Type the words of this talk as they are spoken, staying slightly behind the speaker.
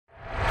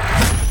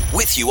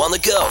with you on the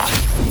go.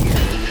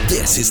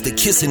 This is the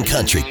Kissin'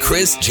 Country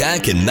Chris,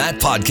 Jack, and Matt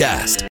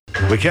podcast.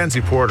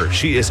 Mackenzie Porter,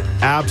 she is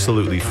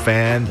absolutely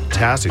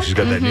fantastic. She's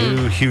got that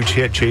new huge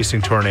hit,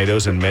 Chasing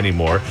Tornadoes, and many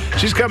more.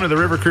 She's coming to the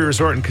River Cree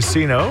Resort and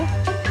Casino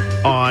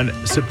on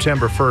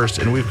September 1st,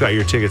 and we've got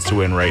your tickets to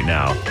win right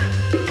now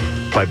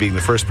by being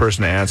the first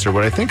person to answer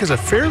what I think is a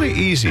fairly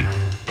easy,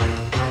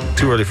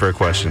 too early for a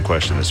question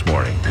this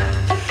morning.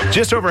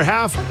 Just over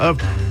half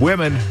of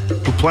women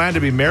who plan to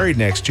be married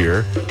next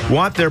year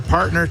want their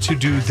partner to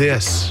do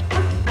this.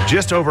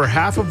 Just over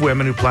half of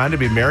women who plan to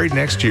be married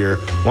next year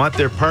want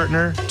their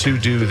partner to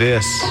do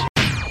this.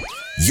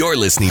 You're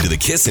listening to the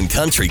Kissin'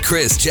 Country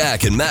Chris,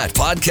 Jack, and Matt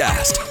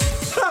podcast.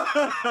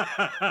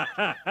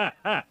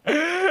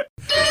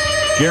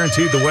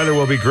 Guaranteed the weather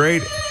will be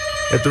great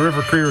at the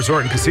River Cree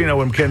Resort and Casino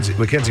when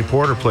Mackenzie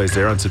Porter plays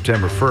there on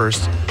September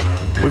 1st.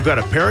 We've got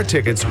a pair of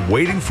tickets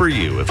waiting for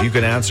you if you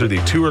can answer the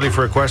too early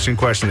for a question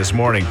this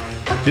morning.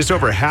 Just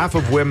over half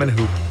of women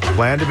who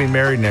plan to be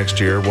married next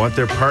year want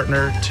their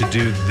partner to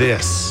do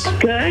this.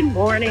 Good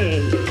morning.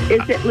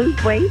 Is it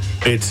lose weight?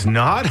 It's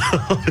not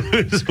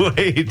lose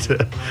weight,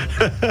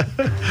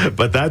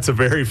 but that's a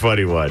very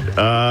funny one.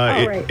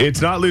 Right. It's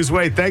not lose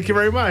weight. Thank you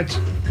very much.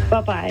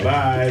 Bye-bye.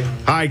 Bye.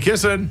 Hi,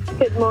 Kissin'.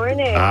 Good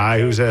morning.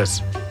 Hi, who's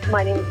this?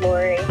 My name's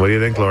Lori. What do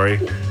you think, Lori?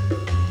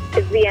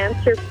 Is the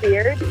answer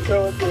beard?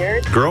 Grow a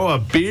beard? Grow a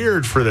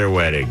beard for their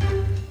wedding.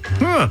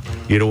 Huh.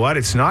 You know what?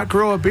 It's not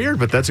grow a beard,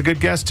 but that's a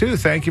good guess, too.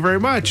 Thank you very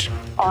much.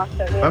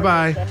 Awesome.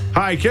 Bye-bye.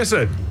 Hi,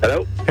 Kissin'.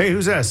 Hello? Hey,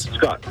 who's this?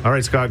 Scott. All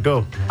right, Scott,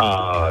 go.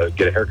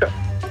 Get a haircut.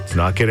 It's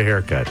not get a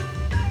haircut.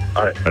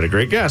 All right. But a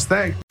great guess.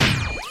 Thanks.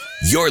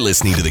 You're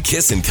listening to the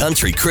Kissin'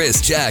 Country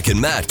Chris, Jack,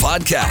 and Matt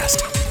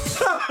podcast.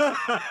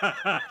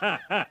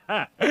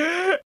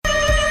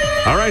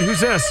 All right, who's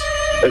this?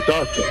 It's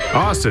Austin.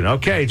 Austin.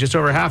 Okay, just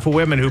over half of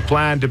women who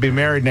plan to be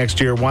married next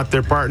year want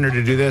their partner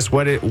to do this.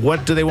 What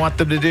do they want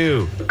them to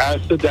do?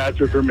 Ask the dad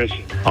for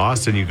permission.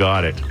 Austin, you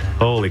got it.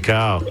 Holy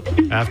cow. Wow,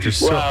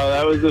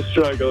 that was a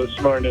struggle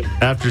this morning.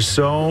 After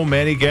so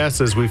many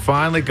guesses, we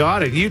finally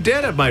got it. You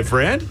did it, my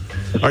friend.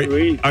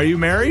 Sweet. Are you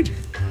married?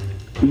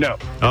 No.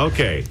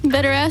 Okay.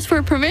 Better ask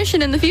for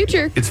permission in the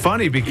future. It's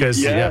funny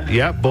because,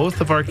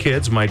 both of our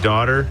kids, my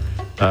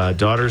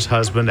daughter's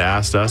husband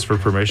asked us for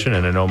permission,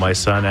 and I know my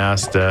son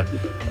asked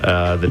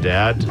the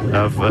dad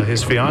of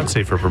his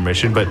fiance for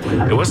permission, but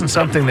it wasn't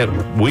something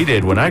that we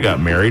did when I got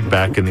married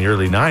back in the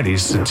early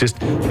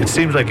 90s. It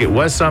seems like it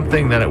was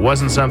something, then it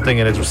wasn't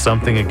something, and it was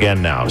something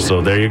again now. So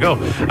there you go.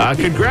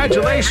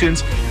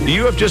 Congratulations.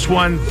 You have just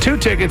won 2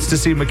 tickets to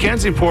see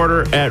Mackenzie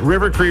Porter at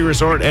River Cree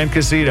Resort and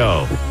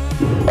Casino.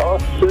 Oh,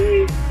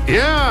 sweet.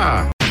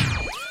 Yeah.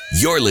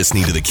 You're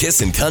listening to the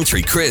Kissin'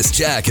 Country Chris,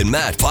 Jack, and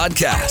Matt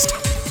podcast.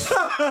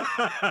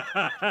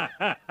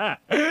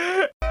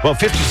 Well,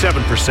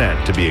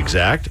 57% to be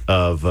exact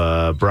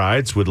of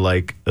brides would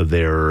like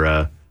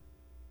their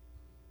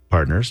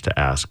partners to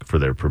ask for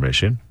their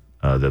permission,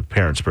 the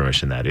parents'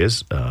 permission, that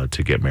is,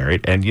 to get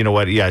married. And you know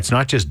what? Yeah, it's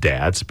not just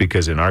dads,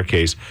 because in our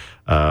case,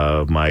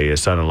 my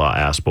son-in-law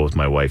asked both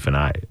my wife and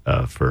I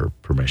for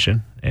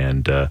permission.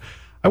 And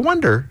I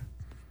wonder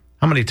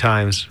how many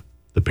times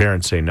the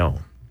parents say no.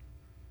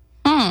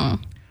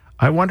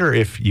 I wonder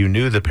if you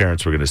knew the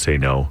parents were going to say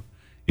no,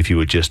 if you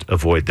would just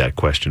avoid that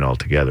question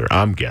altogether.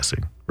 I'm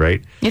guessing,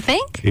 right? You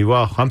think?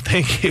 Well, I'm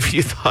thinking if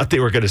you thought they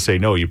were going to say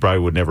no, you probably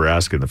would never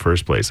ask in the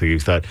first place. Like you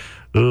thought,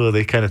 oh,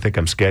 they kind of think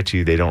I'm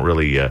sketchy. They don't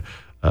really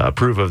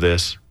approve of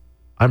this.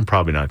 I'm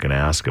probably not going to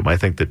ask them. I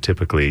think that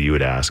typically you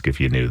would ask if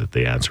you knew that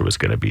the answer was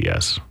going to be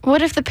yes.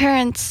 What if the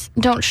parents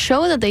don't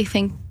show that they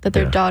think that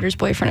their daughter's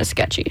boyfriend is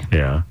sketchy?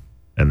 Yeah.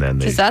 And then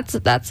because that's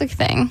a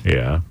thing.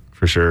 Yeah,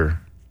 for sure.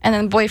 And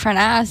then the boyfriend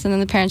asks, and then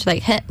the parents are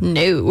like,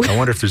 no. I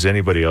wonder if there's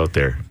anybody out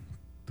there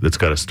that's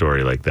got a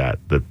story like that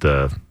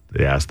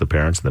they asked the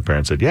parents, and the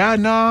parents said, yeah,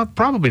 no,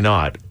 probably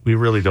not. We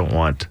really don't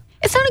want.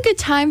 It's not a good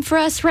time for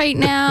us right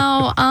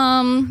now.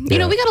 You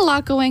know, we got a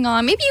lot going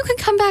on. Maybe you can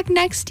come back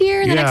next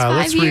year, the next 5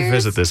 years. Yeah, let's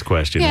revisit this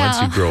question once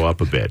you grow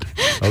up a bit.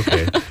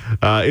 Okay.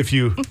 If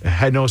you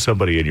know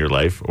somebody in your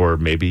life, or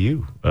maybe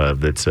you,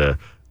 that's had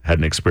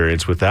an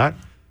experience with that,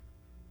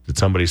 did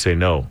somebody say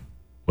no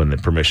when the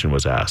permission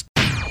was asked?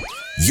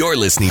 You're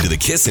listening to the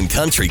Kissin'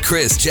 Country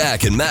Chris,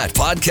 Jack, and Matt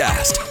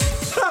podcast.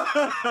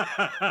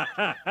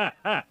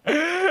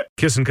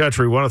 Kissin'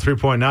 Country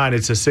 103.9.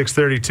 It's a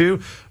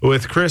 6:32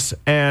 with Chris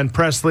and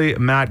Presley.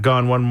 Matt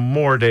gone one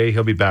more day.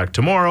 He'll be back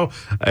tomorrow.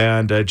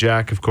 And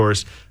Jack, of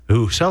course,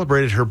 who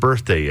celebrated her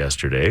birthday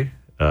yesterday.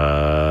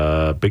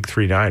 Big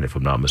 39, if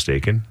I'm not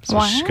mistaken. So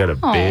she's got a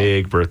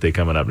big birthday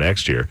coming up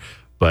next year.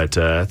 But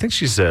I think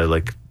she's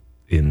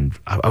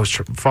I was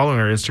following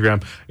her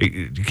Instagram.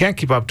 You can't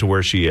keep up to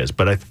where she is,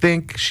 but I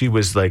think she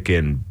was like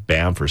in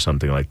Banff or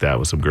something like that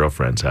with some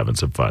girlfriends having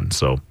some fun.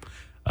 So,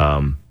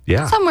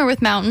 yeah. Somewhere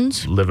with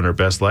mountains. Living her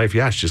best life.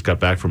 Yeah, she just got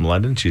back from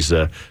London. She's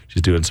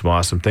doing some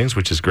awesome things,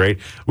 which is great.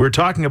 We were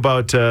talking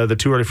about the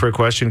too early for a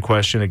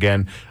question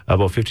again,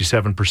 about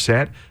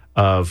 57%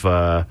 of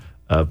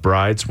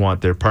brides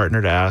want their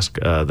partner to ask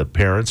the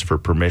parents for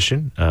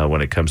permission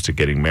when it comes to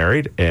getting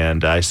married.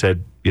 And I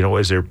said,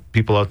 is there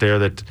people out there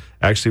that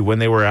actually, when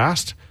they were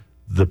asked,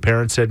 the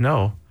parents said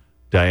no?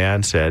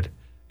 Diane said,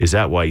 is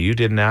that why you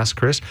didn't ask,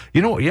 Chris?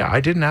 Yeah,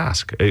 I didn't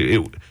ask.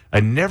 I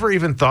never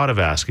even thought of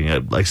asking.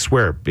 I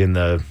swear,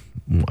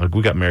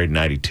 we got married in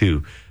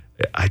 92.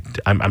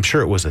 I'm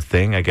sure it was a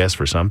thing, I guess,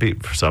 for some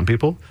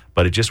people,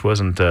 but it just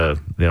wasn't, a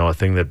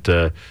thing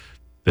that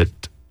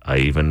I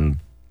even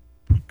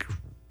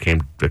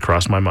came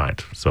across my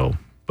mind. So,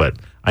 but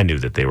I knew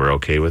that they were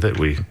okay with it.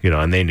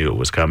 And they knew it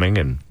was coming,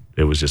 and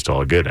it was just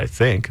all good, I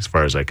think, as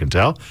far as I can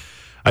tell.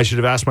 I should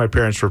have asked my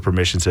parents for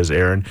permission, says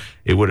Aaron.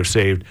 It would have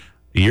saved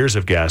years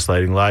of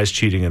gaslighting, lies,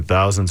 cheating, and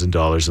thousands of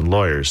dollars in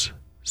lawyers.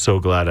 So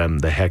glad I'm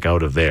the heck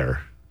out of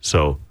there.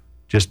 So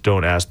just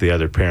don't ask the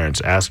other parents.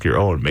 Ask your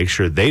own. Make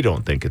sure they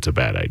don't think it's a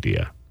bad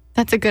idea.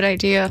 That's a good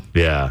idea.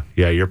 Yeah.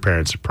 Your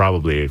parents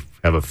probably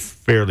have a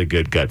fairly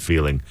good gut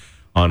feeling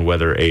on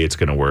whether A, it's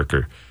going to work,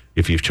 or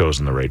if you've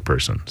chosen the right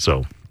person.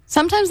 So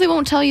sometimes they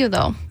won't tell you,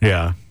 though.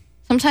 Yeah.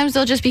 Sometimes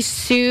they'll just be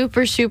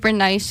super, super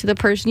nice to the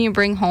person you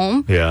bring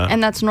home. Yeah.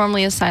 And that's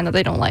normally a sign that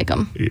they don't like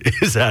them.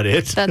 Is that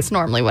it? That's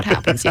normally what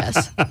happens,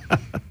 yes.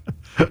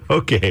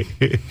 Okay.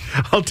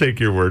 I'll take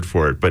your word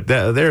for it. But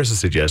there's a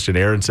suggestion.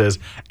 Aaron says,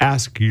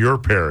 ask your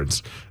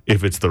parents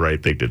if it's the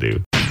right thing to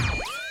do.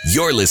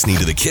 You're listening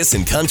to the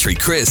Kissin' Country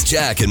Chris,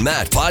 Jack, and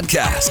Matt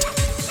podcast.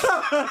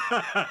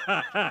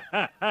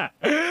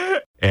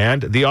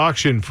 And the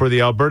auction for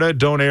the Alberta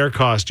Donair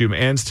costume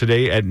ends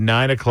today at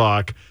 9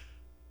 o'clock.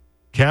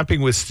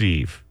 Camping with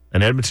Steve,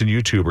 an Edmonton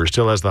YouTuber,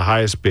 still has the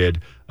highest bid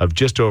of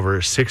just over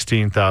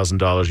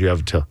 $16,000. You have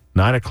until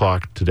 9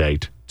 o'clock today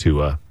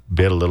to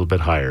bid a little bit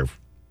higher.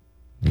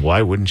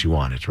 Why wouldn't you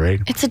want it, right?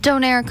 It's a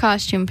Donair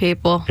costume,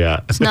 people.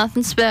 Yeah. It's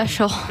nothing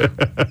special.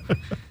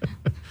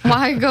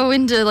 Why go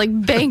into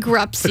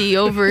bankruptcy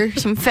over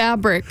some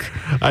fabric?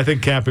 I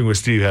think Camping with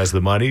Steve has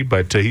the money,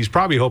 but he's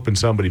probably hoping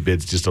somebody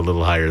bids just a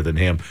little higher than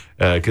him,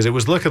 because it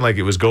was looking like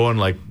it was going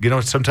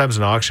sometimes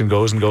an auction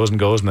goes and goes and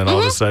goes, and then all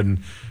of a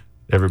sudden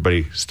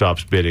everybody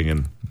stops bidding,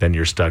 and then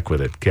you're stuck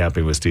with it.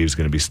 Camping with Steve's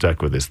going to be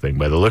stuck with this thing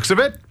by the looks of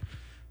it.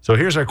 So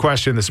here's our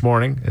question this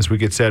morning as we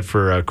get set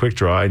for a quick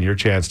draw and your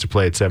chance to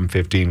play at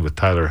 7:15 with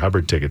Tyler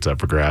Hubbard tickets up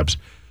for grabs.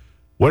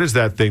 What is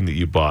that thing that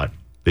you bought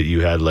that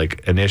you had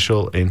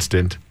initial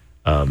instant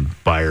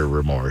buyer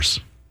remorse?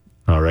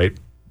 All right.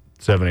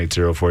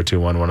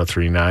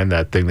 780-421-1039.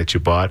 That thing that you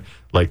bought,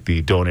 like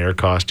the Donair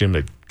costume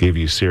that gave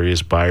you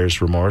serious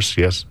buyer's remorse.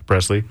 Yes,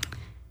 Presley?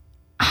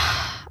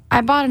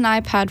 I bought an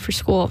iPad for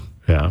school.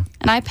 Yeah.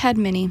 An iPad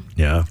mini.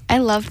 Yeah. I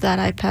loved that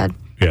iPad.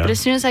 Yeah. But as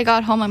soon as I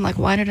got home, I'm like,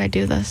 why did I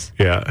do this?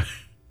 Yeah.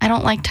 I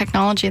don't like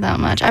technology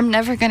that much. I'm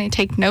never going to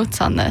take notes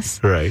on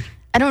this. Right.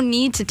 I don't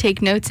need to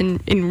take notes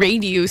in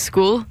radio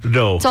school.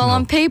 No. It's all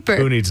on paper.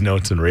 Who needs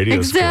notes in radio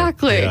school?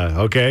 Exactly. Yeah.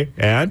 Okay.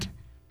 And?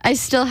 I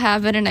still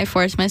have it, and I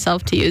force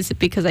myself to use it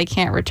because I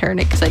can't return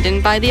it because I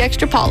didn't buy the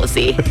extra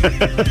policy.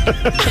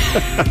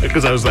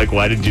 Because I was like,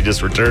 why didn't you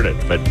just return it?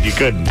 But you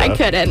couldn't. I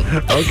couldn't.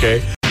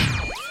 Okay.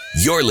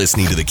 You're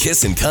listening to the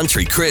Kissin'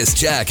 Country Chris,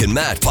 Jack, and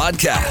Matt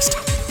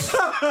podcast.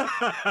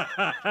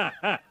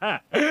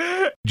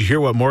 Did you hear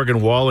what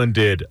Morgan Wallen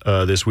did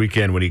this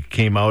weekend when he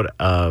came out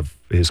of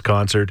his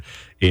concert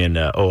in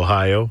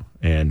Ohio?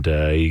 And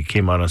he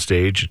came out on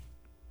stage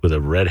with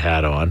a red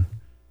hat on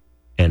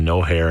and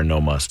no hair and no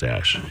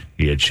mustache.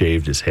 He had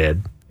shaved his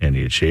head and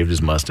he had shaved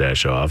his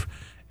mustache off.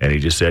 And he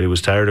just said he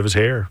was tired of his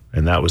hair.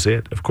 And that was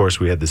it. Of course,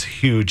 we had this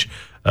huge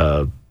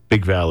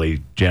Big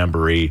Valley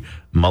Jamboree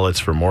Mullets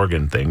for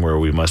Morgan thing where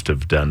we must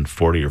have done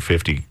 40 or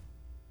 50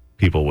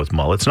 people with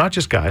mullets. Not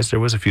just guys. There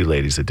was a few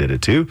ladies that did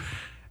it too.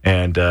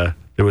 And there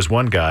was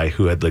one guy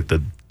who had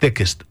the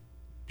thickest,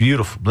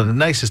 beautiful, the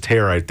nicest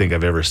hair I think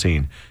I've ever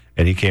seen.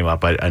 And he came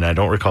up, and I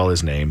don't recall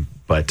his name,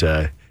 but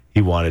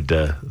he wanted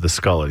the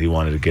skullet. He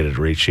wanted to get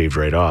it shaved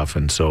right off.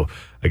 And so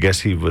I guess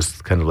he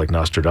was kind of like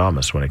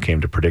Nostradamus when it came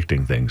to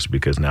predicting things,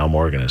 because now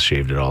Morgan has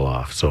shaved it all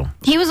off. So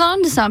he was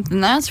on to something,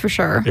 that's for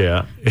sure.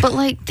 Yeah.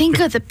 But think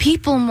of the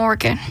people,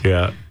 Morgan.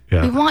 Yeah.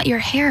 Yeah. We want your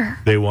hair.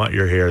 They want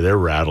your hair. They're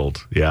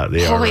rattled. Yeah,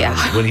 they are. Yeah.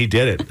 Rattled. When he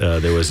did it,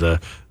 there was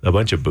a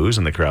bunch of boos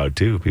in the crowd,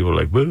 too. People were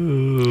like,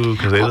 boo,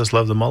 because they just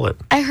love the mullet.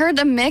 I heard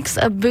a mix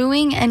of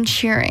booing and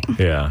cheering.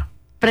 Yeah.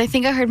 But I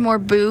think I heard more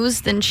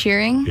boos than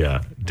cheering.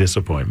 Yeah,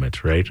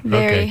 disappointment, right?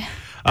 Very.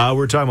 Okay.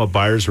 We're talking about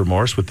buyer's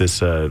remorse with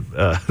this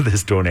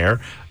this Donair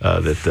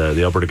that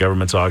the Alberta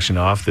government's auction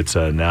off that's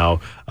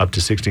now up to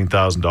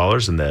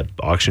 $16,000, and the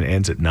auction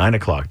ends at 9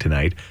 o'clock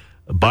tonight.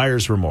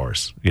 Buyer's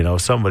remorse.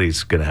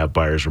 Somebody's going to have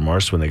buyer's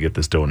remorse when they get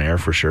this Donair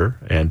for sure.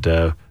 And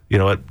you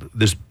know what?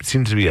 There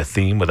seems to be a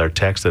theme with our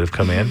texts that have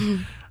come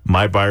in.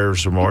 My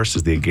buyer's remorse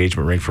is the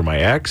engagement ring for my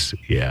ex.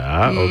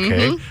 Yeah,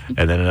 okay.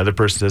 And then another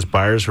person says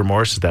buyer's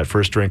remorse is that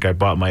first drink I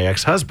bought my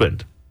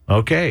ex-husband.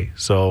 Okay,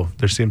 so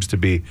there seems to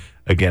be,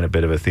 again, a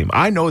bit of a theme.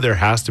 I know there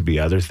has to be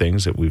other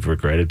things that we've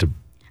regretted to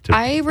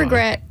I buy.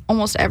 regret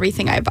almost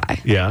everything I buy.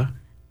 Yeah?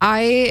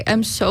 I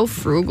am so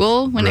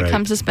frugal when it Right.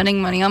 comes to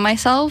spending money on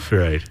myself.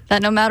 Right.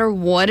 That no matter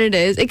what it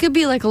is, it could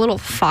be like a little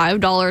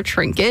 $5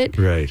 trinket.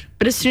 Right.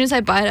 But as soon as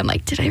I buy it, I'm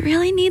like, did I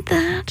really need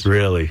that?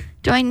 Really?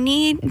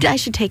 I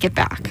should take it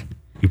back.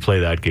 You play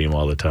that game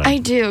all the time. I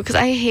do, because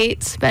I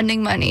hate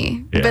spending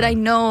money. Yeah. But I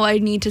know I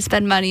need to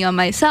spend money on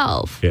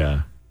myself.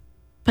 Yeah.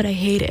 But I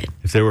hate it.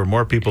 If there were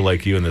more people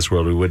like you in this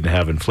world, we wouldn't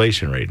have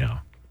inflation right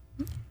now.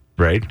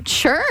 Right?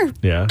 Sure.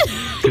 Yeah.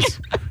 'Cause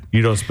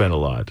you don't spend a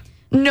lot.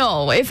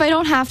 No, if I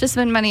don't have to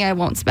spend money, I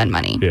won't spend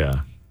money. Yeah.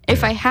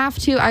 If I have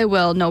to, I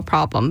will, no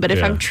problem. But if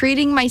Yeah. I'm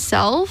treating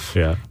myself,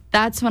 Yeah.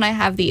 that's when I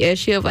have the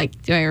issue of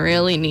like, do I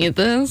really need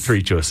this?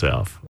 Treat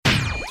yourself.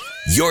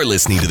 You're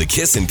listening to the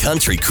Kissin'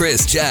 Country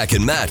Chris, Jack,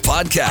 and Matt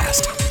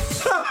podcast.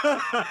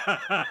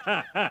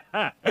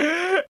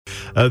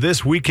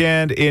 This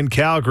weekend in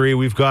Calgary,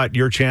 we've got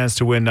your chance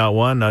to win not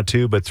one, not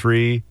two, but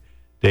 3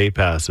 day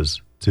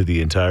passes to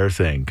the entire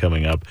thing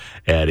coming up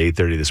at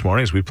 8:30 this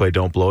morning as we play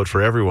Don't Blow It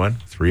for everyone.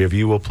 3 of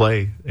you will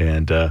play,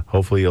 and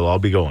hopefully you'll all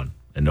be going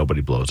and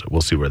nobody blows it.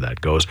 We'll see where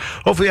that goes.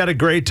 Hopefully you had a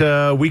great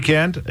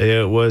weekend.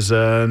 It was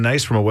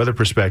nice from a weather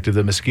perspective.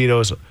 The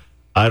mosquitoes,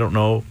 I don't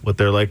know what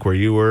they're like where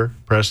you were,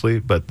 Presley,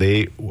 but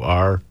they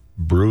are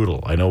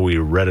brutal. I know we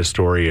read a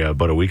story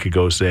about a week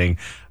ago saying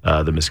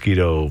the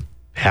mosquito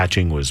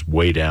hatching was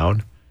way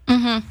down.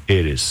 Mm-hmm.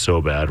 It is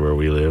so bad where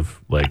we live.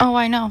 Like, Oh,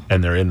 I know.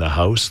 and they're in the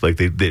house. Like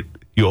they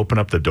you open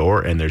up the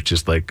door and there's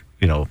just like,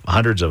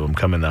 hundreds of them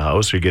come in the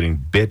house. You're getting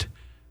bit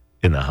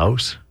in the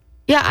house.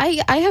 Yeah,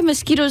 I have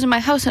mosquitoes in my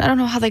house, and I don't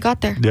know how they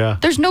got there. Yeah.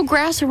 There's no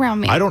grass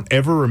around me. I don't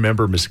ever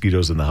remember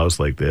mosquitoes in the house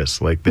like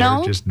this. Like they're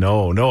No? just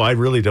no, I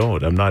really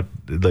don't. I'm not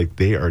like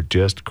they are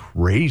just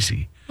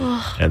crazy.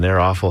 And they're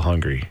awful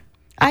hungry.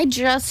 I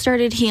just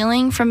started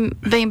healing from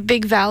the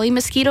Big Valley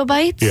mosquito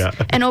bites. Yeah.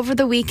 And over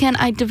the weekend,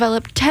 I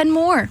developed 10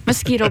 more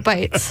mosquito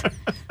bites.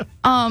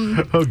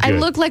 I Okay.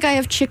 look like I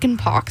have chicken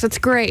pox. It's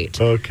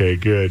great. Okay,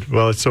 good.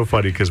 Well, it's so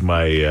funny because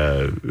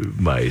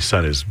my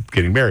son is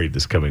getting married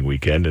this coming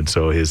weekend, and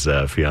so his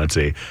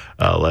fiance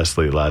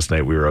Leslie. Last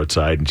night we were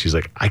outside, and she's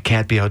like, "I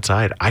can't be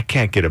outside. I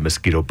can't get a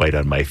mosquito bite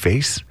on my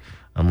face."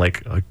 I'm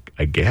like,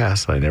 "I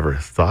guess I never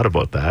thought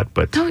about that,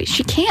 but No,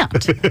 she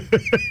can't.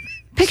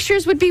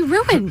 Pictures would be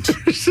ruined.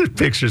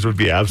 pictures would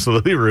be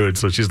absolutely ruined."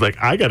 So she's like,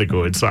 "I got to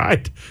go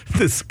inside."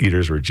 The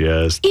mosquitoes were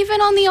just Even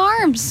on the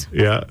arms.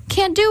 yeah.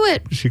 Can't do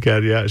it. She's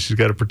got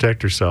to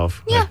protect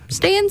herself. Yeah,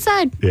 stay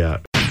inside. Yeah.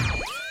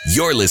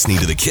 You're listening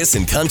to the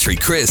Kissin' Country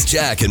Chris,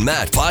 Jack, and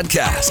Matt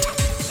podcast.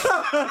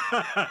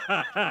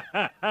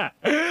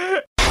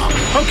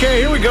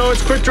 Okay, here we go.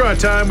 It's quick draw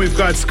time. We've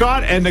got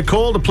Scott and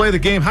Nicole to play the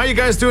game. How you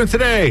guys doing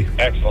today?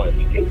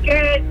 Excellent.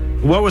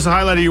 Good. What was the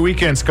highlight of your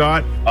weekend,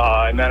 Scott?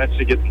 I managed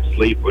to get some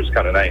sleep, which is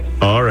kind of nice.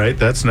 All right,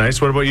 that's nice.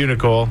 What about you,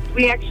 Nicole?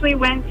 We actually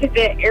went to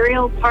the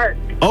aerial park.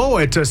 Oh,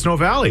 at Snow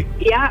Valley.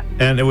 Yeah,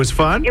 And it was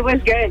fun? it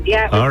was good.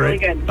 Yeah, it was All really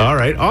right. good. All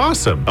right.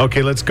 Awesome.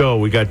 Okay, let's go.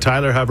 We got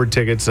Tyler Hubbard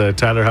tickets.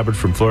 Tyler Hubbard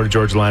from Florida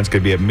Georgia Line's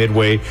going to be at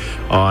Midway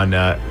on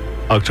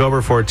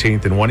October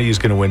 14th, and one of you is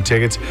going to win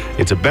tickets.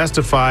 It's a best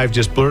of 5.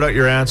 Just blurt out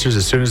your answers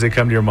as soon as they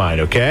come to your mind,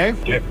 okay?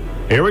 Okay.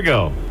 Here we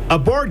go. A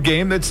board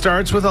game that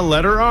starts with a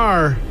letter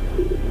R.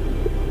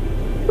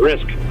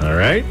 Risk. All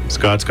right.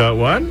 Scott's got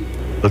one.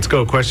 Let's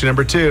go. Question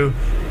number 2.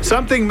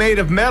 Something made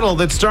of metal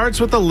that starts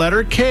with the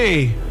letter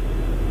K.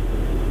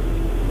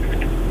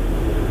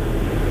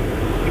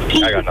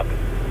 I got nothing.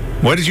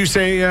 What did you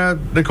say,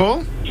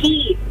 Nicole?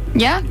 Key.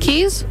 Yeah,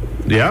 keys.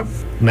 Yeah,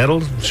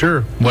 metal,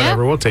 sure,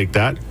 whatever. Yeah. We'll take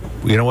that.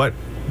 You know what?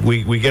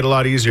 We get a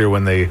lot easier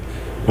when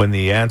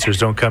the answers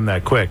don't come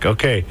that quick.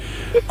 Okay.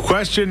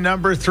 Question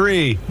number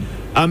 3.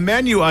 A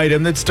menu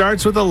item that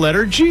starts with the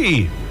letter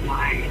G.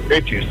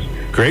 Grape juice.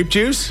 Grape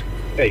juice?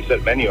 Yeah, you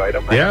said menu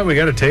item. Right? Yeah, we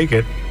got to take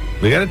it.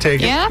 We got to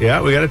take Yeah? it.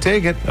 Yeah, we got to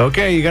take it.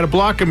 Okay, you got to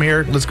block them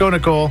here. Let's go,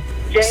 Nicole.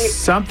 J.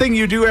 Something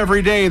you do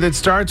every day that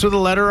starts with the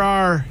letter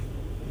R.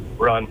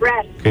 Run.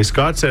 Rest. Okay,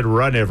 Scott said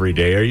run every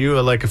day. Are you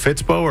like a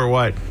Fitzbo or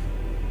what?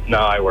 No,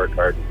 I work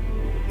hard.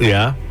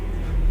 Yeah.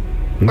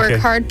 Work Okay.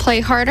 hard, play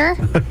harder.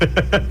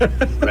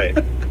 Right.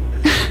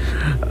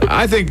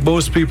 I think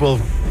most people,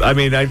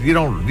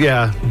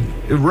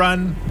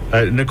 run.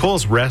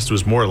 Nicole's rest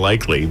was more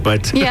likely,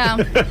 but Yeah.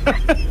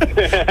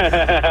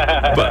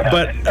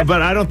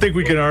 but I don't think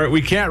we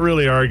can't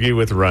really argue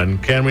with run,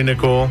 can we,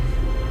 Nicole?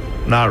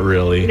 Not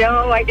really.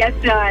 No, I guess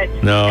not.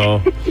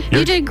 No.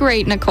 You did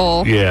great,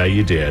 Nicole. Yeah,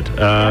 you did.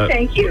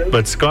 Thank you.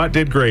 But Scott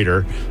did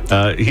greater.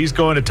 He's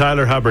going to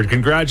Tyler Hubbard.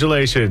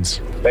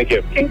 Congratulations. Thank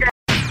you.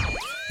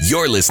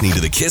 You're listening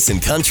to the Kissin'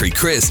 Country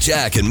Chris,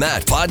 Jack, and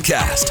Matt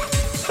podcast.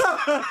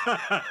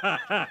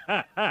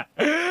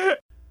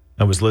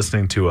 I was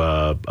listening to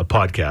a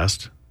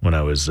podcast when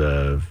I was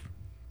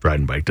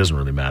riding bike. Doesn't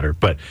really matter.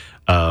 But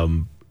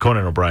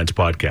Conan O'Brien's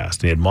podcast.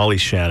 And he had Molly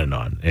Shannon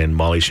on. And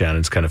Molly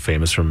Shannon's kind of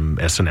famous from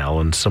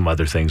SNL and some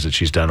other things that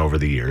she's done over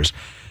the years.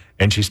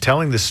 And she's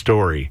telling this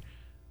story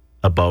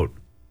about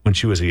when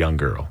she was a young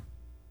girl.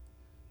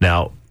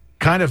 Now,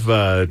 kind of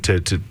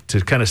to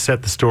kind of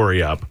set the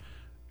story up,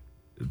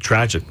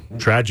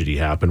 tragedy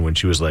happened when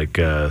she was like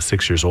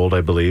 6 years old,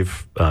 I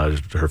believe.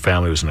 Her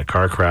family was in a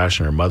car crash,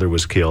 and her mother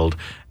was killed,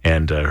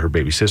 and her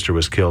baby sister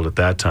was killed at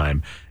that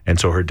time. And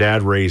so her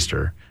dad raised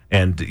her.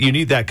 And you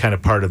need that kind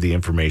of part of the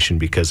information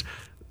because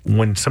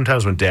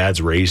sometimes when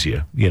dads raise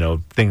you,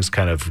 things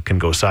kind of can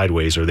go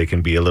sideways, or they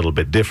can be a little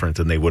bit different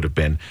than they would have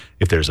been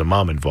if there's a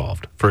mom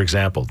involved. For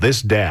example,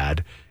 this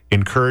dad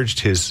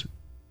encouraged his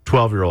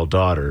 12-year-old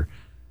daughter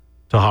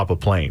to hop a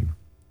plane.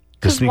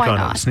 To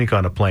sneak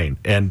on a plane.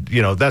 And,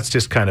 that's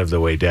just kind of the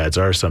way dads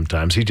are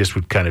sometimes. He just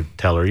would kind of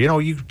tell her,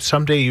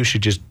 someday you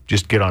should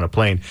just get on a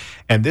plane.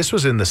 And this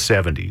was in the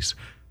 70s.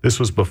 This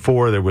was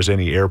before there was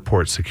any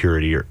airport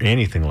security or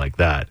anything like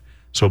that.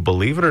 So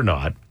believe it or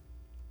not,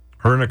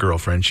 her and a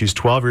girlfriend, she's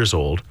 12 years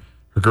old,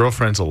 her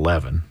girlfriend's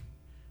 11,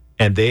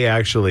 and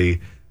they're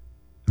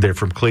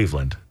from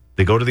Cleveland.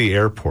 They go to the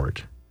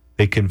airport.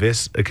 They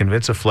convince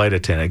a flight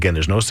attendant, again,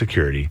 there's no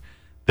security,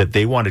 that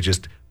they want to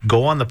just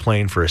go on the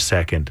plane for a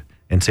second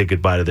and say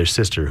goodbye to their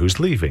sister who's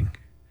leaving.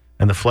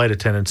 And the flight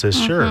attendant says,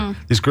 sure.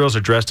 These girls are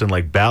dressed in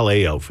like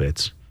ballet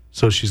outfits.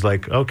 So she's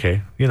like,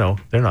 okay,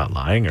 they're not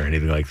lying or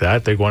anything like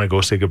that. They want to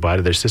go say goodbye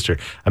to their sister.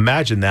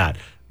 Imagine that.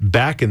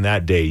 Back in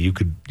that day, you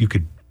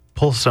could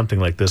pull something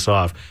like this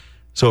off.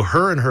 So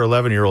her and her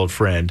 11-year-old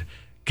friend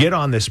get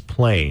on this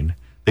plane.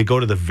 They go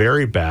to the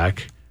very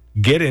back,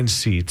 get in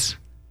seats,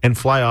 and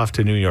fly off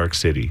to New York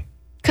City.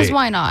 Because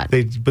why not?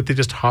 But they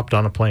just hopped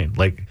on a plane.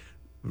 Like,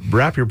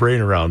 wrap your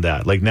brain around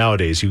that. Like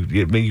nowadays,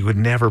 you would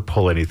never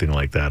pull anything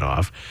like that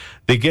off.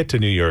 They get to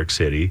New York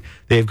City.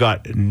 They've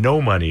got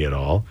no money at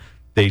all.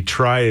 They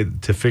try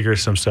to figure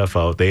some stuff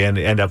out. They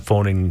end up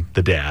phoning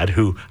the dad,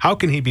 who, how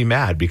can he be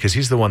mad? Because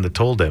he's the one that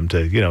told them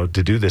to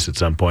do this at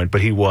some point,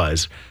 but he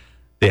was.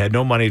 They had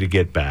no money to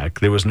get back.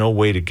 There was no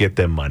way to get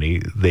them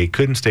money. They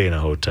couldn't stay in a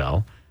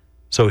hotel.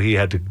 So he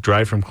had to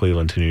drive from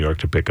Cleveland to New York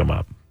to pick them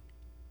up.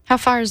 How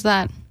far is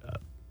that?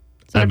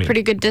 Is that a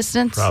pretty good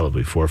distance?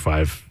 Probably 4 or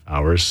 5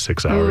 hours,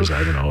 6 hours. Oof.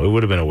 I don't know. It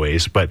would have been a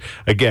waste. But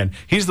again,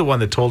 he's the one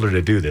that told her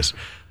to do this.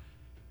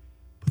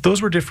 But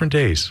those were different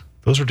days.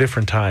 Those were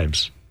different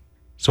times.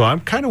 So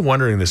I'm kind of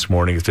wondering this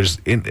morning if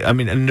and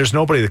there's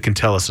nobody that can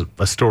tell us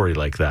a story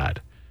like that.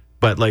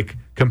 But like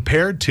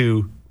compared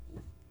to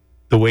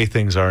the way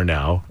things are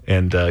now,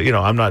 and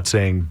I'm not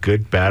saying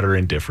good, bad, or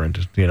indifferent.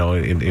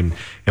 In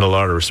a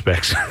lot of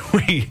respects,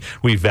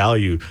 we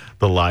value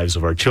the lives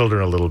of our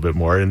children a little bit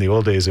more. In the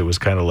old days, it was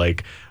kind of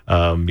like,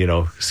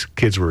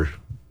 kids were,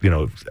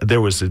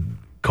 there was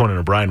Conan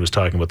O'Brien was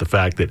talking about the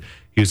fact that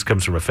he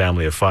comes from a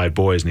family of 5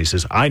 boys, and he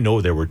says, I know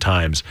there were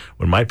times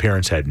when my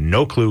parents had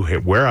no clue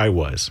where I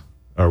was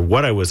or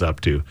what I was up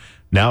to.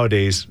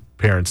 Nowadays,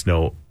 parents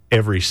know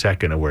every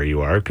second of where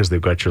you are because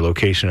they've got your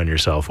location on your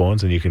cell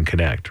phones and you can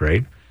connect,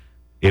 right?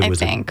 It was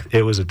a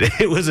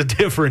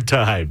different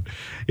time.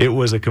 It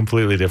was a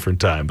completely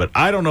different time. But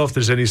I don't know if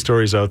there's any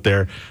stories out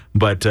there,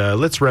 but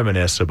let's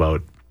reminisce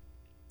about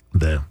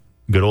the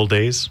good old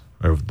days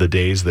or the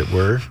days that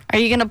were. Are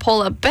you going to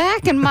pull it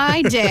back in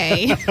my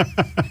day?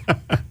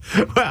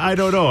 Well, I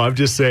don't know. I'm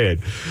just saying.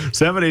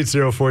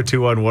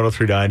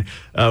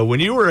 780-421-1039.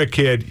 When you were a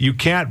kid, you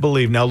can't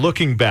believe, now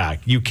looking back,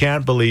 you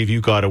can't believe you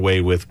got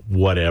away with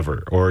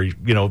whatever. Or,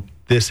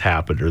 this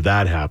happened or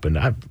that happened.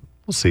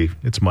 We'll see.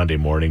 It's Monday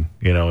morning.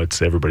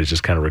 Everybody's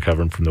just kind of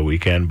recovering from the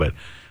weekend. But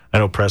I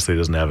know Presley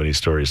doesn't have any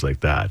stories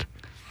like that.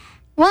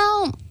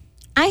 Well,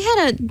 I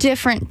had a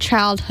different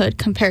childhood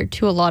compared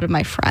to a lot of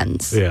my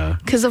friends. Yeah.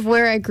 Because of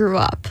where I grew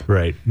up.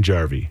 Right.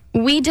 Jarvie.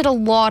 We did a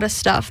lot of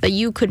stuff that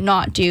you could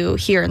not do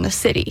here in the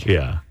city.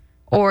 Yeah.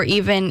 Or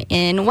even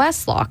in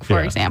Westlock,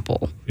 for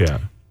example.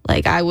 Yeah.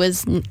 Like I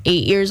was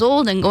 8 years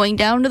old and going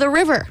down to the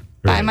river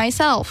by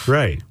myself.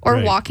 Right.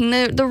 Or walking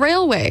the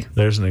railway.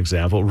 There's an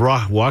example.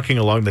 Walking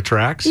along the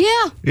tracks?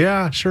 Yeah.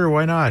 Yeah, sure.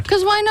 Why not?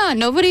 Because why not?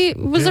 Nobody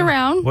was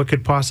around. What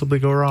could possibly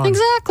go wrong?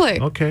 Exactly.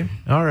 Okay.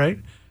 All right.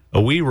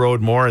 We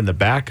rode more in the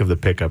back of the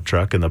pickup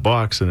truck in the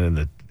box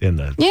and in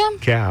the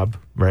cab,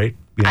 right?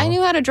 I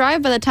knew how to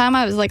drive by the time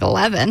I was like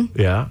 11.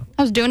 Yeah.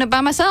 I was doing it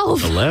by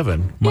myself.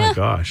 11? My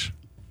gosh.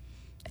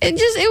 It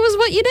was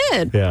what you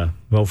did. Yeah.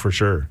 Well, for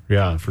sure.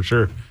 Yeah, for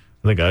sure.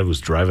 I think I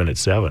was driving at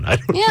 7. I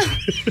don't know.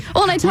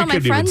 Well, and I tell my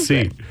friends. We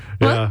couldn't even see.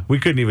 Yeah. We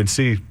couldn't even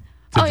see to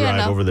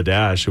drive over the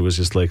dash. It was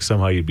just like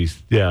somehow you'd be,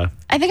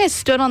 I think I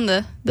stood on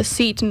the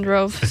seat and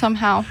drove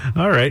somehow.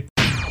 All right.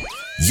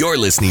 You're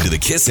listening to the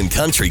Kissin'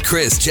 Country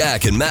Chris,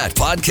 Jack, and Matt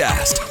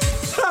podcast.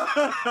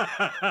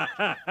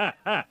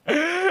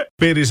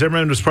 Bailey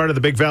Zimmerman was part of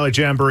the Big Valley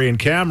Jamboree in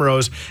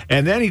Camrose,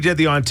 and then he did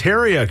the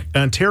Ontario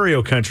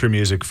Country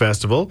Music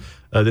Festival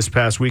this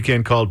past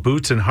weekend called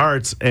Boots and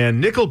Hearts,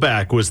 and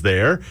Nickelback was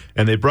there,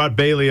 and they brought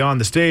Bailey on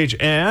the stage,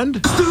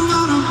 and...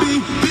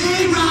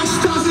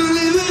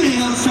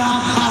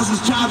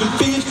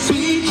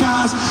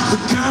 The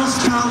girls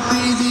come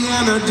easy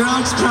and the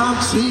drugs come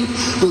cheap.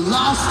 The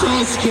lost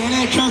stay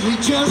skinny cause we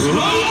just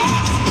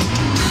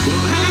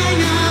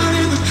hang out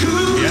in the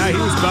cool. Yeah, he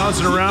was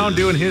bouncing around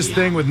doing his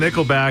thing with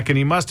Nickelback, and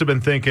he must have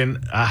been thinking,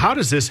 how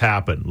does this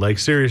happen? Like,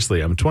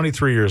 seriously, I'm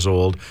 23 years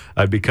old.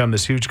 I've become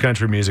this huge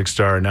country music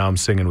star, and now I'm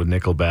singing with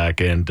Nickelback.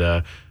 And,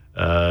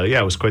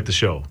 it was quite the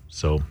show.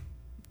 So,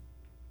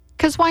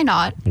 because why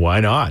not?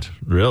 Why not?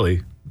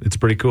 Really? It's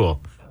pretty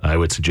cool, I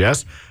would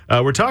suggest.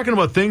 We're talking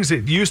about things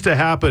that used to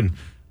happen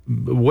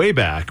way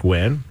back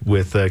when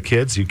with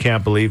kids. You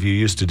can't believe you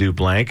used to do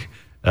blank.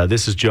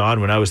 This is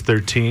John. When I was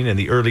 13 in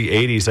the early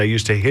 80s, I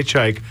used to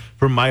hitchhike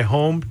from my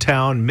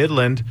hometown,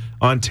 Midland,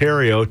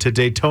 Ontario, to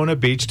Daytona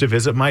Beach to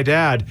visit my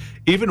dad.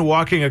 Even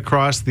walking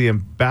across the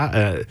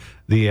Ambassador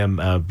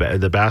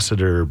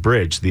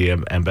Bridge,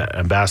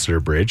 Ambassador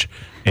Bridge.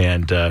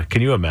 And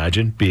can you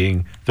imagine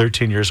being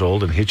 13 years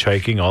old and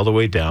hitchhiking all the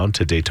way down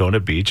to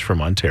Daytona Beach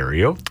from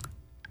Ontario?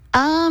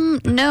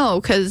 No,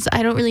 because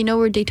I don't really know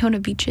where Daytona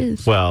Beach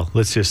is. Well,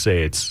 let's just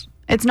say it's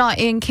not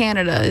in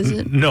Canada, is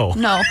it? No.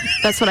 No,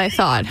 that's what I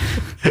thought.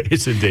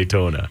 It's in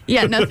Daytona.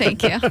 Yeah, no,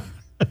 thank you.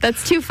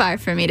 That's too far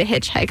for me to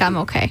hitchhike. I'm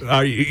okay.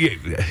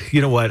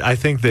 You know what? I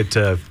think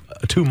that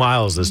 2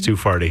 miles is too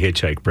far to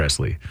hitchhike,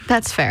 Presley.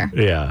 That's fair.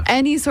 Yeah.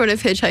 Any sort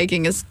of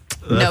hitchhiking is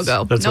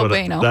no-go. No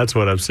bueno. That's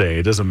what I'm saying.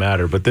 It doesn't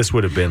matter. But this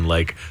would have been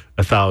like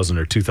 1,000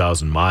 or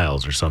 2,000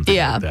 miles or something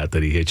like that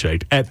he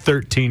hitchhiked at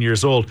 13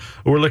 years old.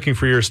 We're looking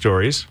for your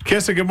stories.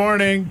 Kissa, good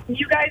morning.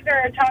 You guys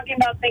are talking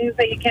about things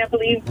that you can't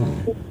believe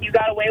you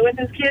got away with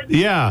as kids.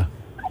 Yeah.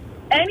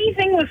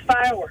 Anything with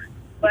fireworks.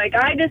 Like,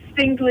 I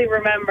distinctly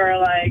remember,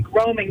 like,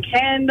 Roman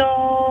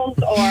candles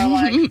or,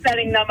 like,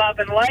 setting them up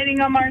and lighting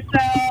them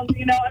ourselves,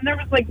 and there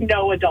was, like,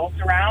 no adults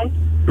around.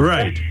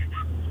 Right.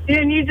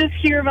 And you just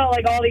hear about,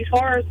 like, all these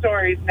horror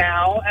stories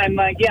now. And,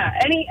 like,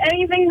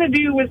 anything to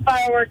do with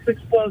fireworks,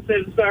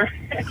 explosives, or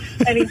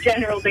any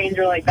general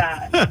danger like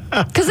that.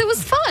 Because it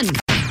was fun.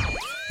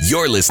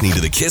 You're listening to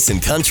the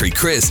Kissin' Country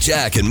Chris,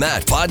 Jack, and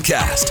Matt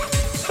podcast.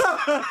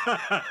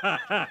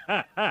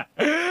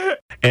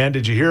 And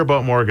did you hear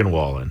about Morgan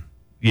Wallen?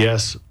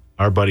 Yes,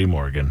 our buddy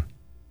Morgan.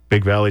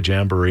 Big Valley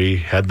Jamboree,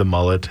 had the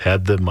mullet,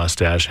 had the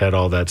mustache, had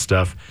all that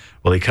stuff.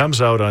 Well, he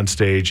comes out on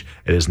stage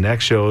at his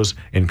next shows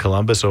in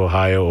Columbus,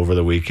 Ohio over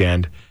the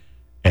weekend,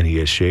 and he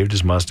has shaved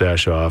his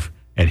mustache off,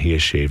 and he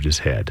has shaved his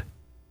head.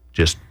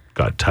 Just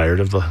got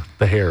tired of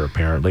the hair,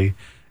 apparently,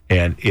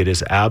 and it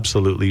has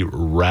absolutely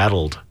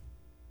rattled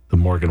the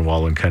Morgan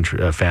Wallen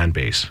country fan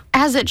base.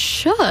 As it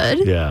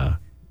should. Yeah.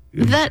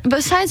 That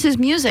besides his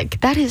music,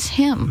 that is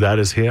him. That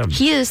is him.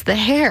 He is the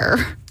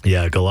hair.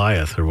 Yeah,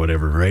 Goliath or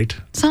whatever, right?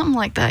 Something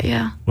like that,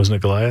 yeah. Wasn't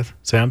it Goliath?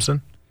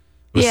 Samson?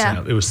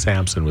 It was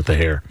Samson with the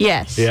hair.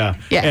 Yes. Yeah.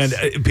 Yes.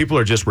 And people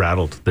are just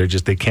rattled.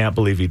 They can't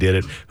believe he did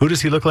it. Who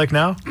does he look like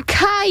now?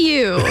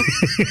 Caillou.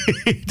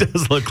 He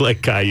does look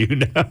like Caillou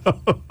now.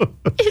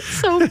 It's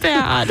so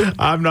bad.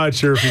 I'm not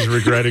sure if he's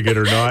regretting it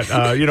or not.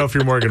 If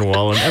you're Morgan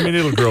Wallen, I mean,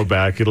 it'll grow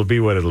back. It'll be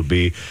what it'll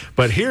be.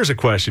 But here's a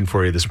question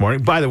for you this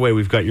morning. By the way,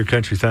 we've got your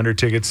Country Thunder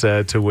tickets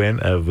to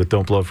win with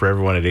Don't Blow It for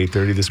Everyone at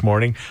 8:30 this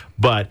morning.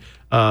 But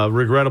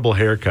regrettable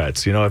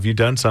haircuts. Have you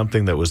done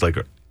something that was like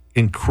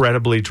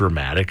incredibly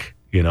dramatic?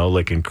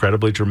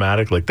 Incredibly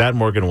dramatic, like that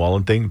Morgan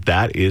Wallen thing.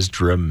 That is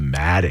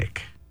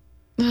dramatic.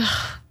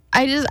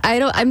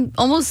 I'm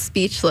almost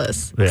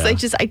speechless. Yeah.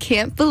 I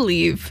can't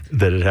believe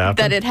that it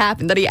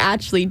happened. That he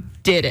actually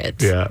did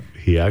it. Yeah,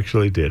 he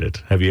actually did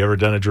it. Have you ever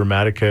done a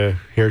dramatic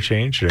hair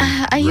change and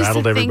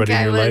rattled everybody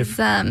in your life?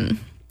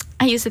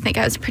 I used to think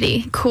I was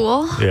pretty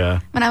cool. Yeah.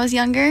 When I was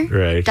younger.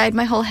 Right. Dyed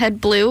my whole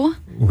head blue.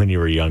 When you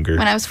were younger.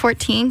 When I was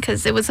 14,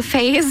 because it was a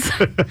phase.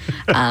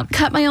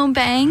 Cut my own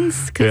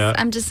bangs, because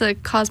I'm just a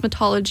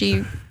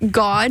cosmetology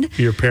god.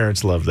 Your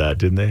parents loved that,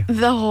 didn't they?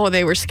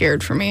 They were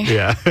scared for me.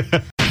 Yeah.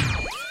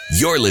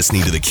 You're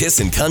listening to the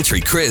Kissin' Country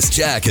Chris,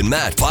 Jack, and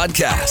Matt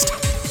podcast.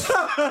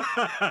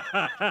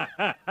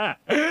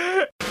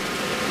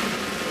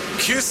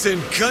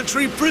 Kissin'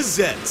 Country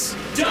presents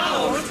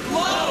Don't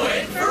Blow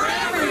It for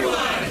Everyone!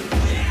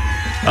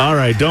 All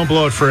right, don't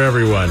blow it for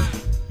everyone.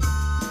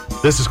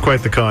 This is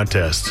quite the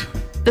contest.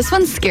 This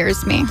one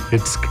scares me. I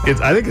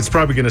think it's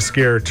probably going to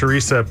scare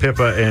Teresa,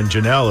 Pippa, and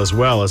Janelle as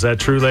well. Is that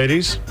true,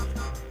 ladies?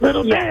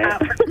 Little bit.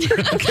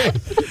 Okay.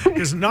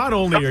 Because not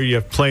only are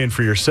you playing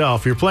for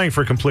yourself, you're playing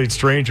for complete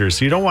strangers,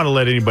 so you don't want to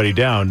let anybody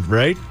down,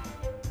 right?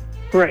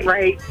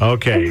 Right.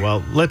 Okay,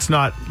 well, let's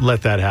not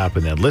let that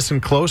happen then. Listen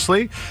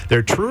closely.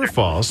 They're true or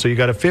false, so you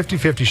got a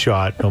 50-50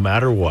 shot no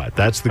matter what.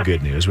 That's the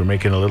good news. We're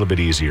making it a little bit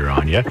easier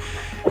on you.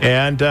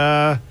 And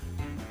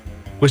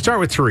we start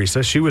with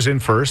Teresa. She was in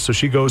first, so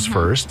she goes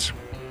first.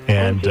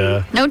 And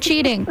no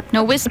cheating,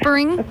 no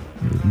whispering,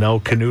 no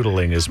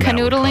canoodling, as Matt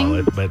would call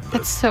it. But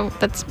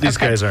these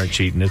guys aren't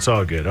cheating. It's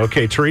all good.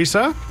 Okay,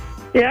 Teresa.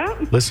 Yeah.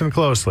 Listen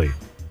closely.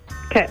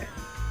 Okay.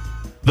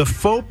 The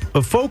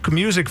folk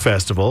music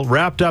festival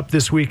wrapped up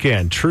this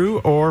weekend.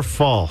 True or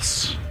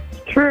false?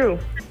 True.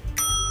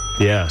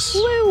 Yes.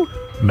 Woo.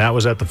 Matt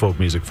was at the folk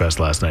music fest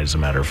last night, as a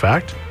matter of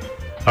fact.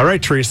 All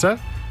right, Teresa,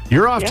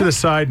 you're off to the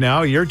side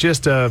now. You're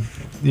just you're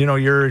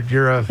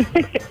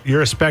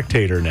a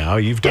spectator now.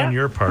 You've done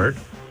your part.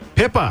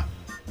 Pippa.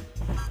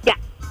 Yeah.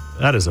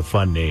 That is a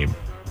fun name.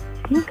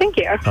 Thank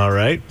you. All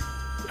right.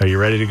 Are you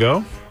ready to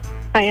go?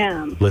 I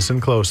am. Listen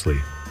closely.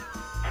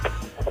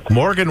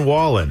 Morgan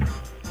Wallen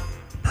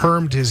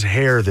permed his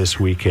hair this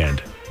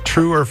weekend.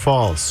 True or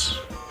false?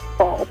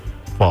 False.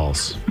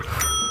 False.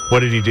 What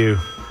did he do?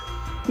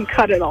 He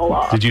cut it all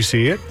off. Did you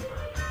see it?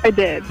 I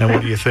did. And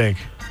what do you think?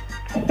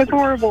 It's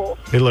horrible.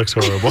 It looks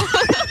horrible.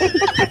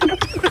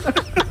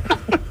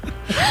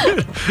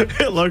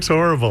 It looks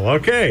horrible.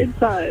 Okay. It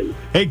does.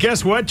 Hey,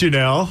 guess what,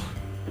 Janelle?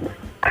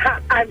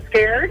 I'm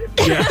scared.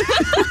 Yeah.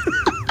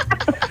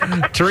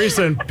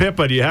 Teresa and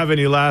Pippa, do you have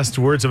any last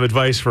words of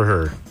advice for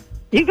her?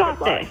 You got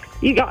this.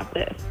 You got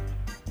this.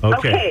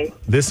 Okay.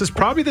 This is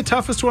probably the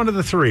toughest one of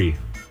the three.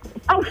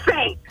 Oh,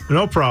 thanks.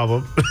 No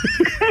problem.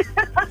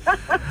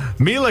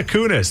 Mila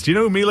Kunis. Do you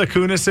know who Mila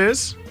Kunis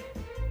is?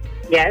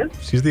 Yes.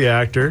 She's the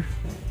actor.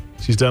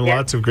 She's done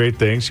lots of great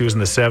things. She was in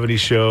the 70s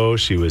show.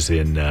 She was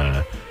in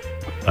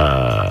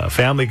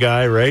Family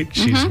Guy, right?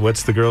 She's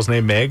what's the girl's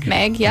name? Meg?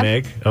 Meg, yeah.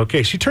 Meg.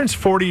 Okay, she turns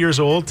 40 years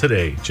old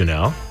today,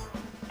 Janelle.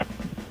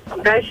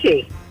 Does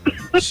she?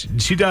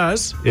 She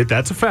does.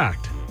 That's a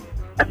fact.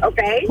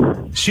 Okay.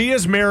 She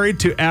is married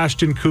to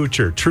Ashton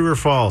Kutcher. True or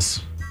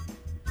false?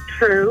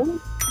 True.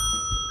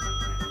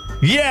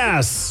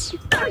 Yes!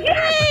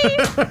 Yay!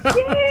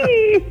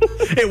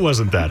 It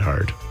wasn't that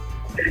hard.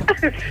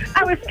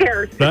 I was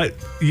scared. But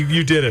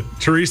you did it.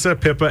 Teresa,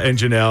 Pippa, and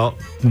Janelle,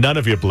 none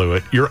of you blew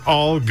it. You're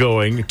all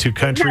going to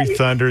Country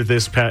Thunder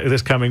this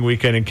coming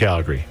weekend in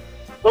Calgary.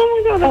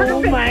 Oh, my God.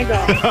 Oh, my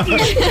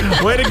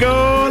God. Way to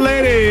go,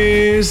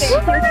 ladies!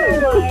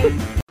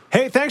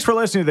 Hey, thanks for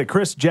listening to the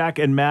Chris, Jack,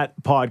 and Matt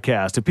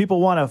podcast. If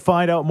people want to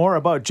find out more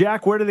about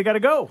Jack, where do they got to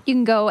go? You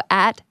can go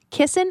at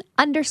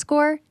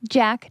kissin_Jack,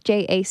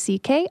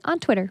 Jack, on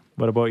Twitter.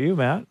 What about you,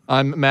 Matt?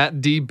 I'm Matt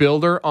D.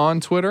 Builder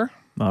on Twitter.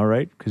 All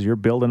right, because you're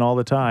building all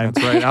the time.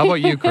 That's right. How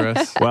about you,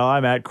 Chris? Well,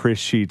 I'm at Chris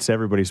Sheets.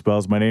 Everybody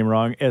spells my name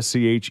wrong,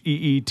 Scheetz.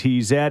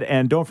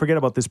 And don't forget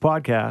about this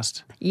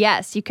podcast.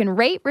 Yes, you can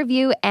rate,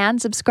 review,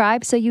 and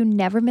subscribe so you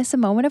never miss a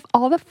moment of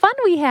all the fun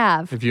we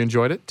have. If you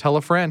enjoyed it, tell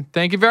a friend.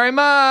 Thank you very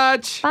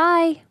much.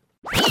 Bye.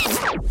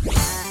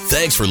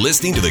 Thanks for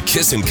listening to the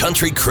Kissin'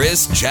 Country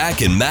Chris,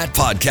 Jack, and Matt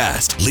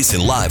podcast.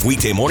 Listen live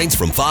weekday mornings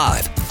from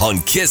 5 on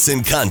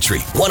Kissin' Country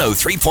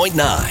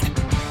 103.9.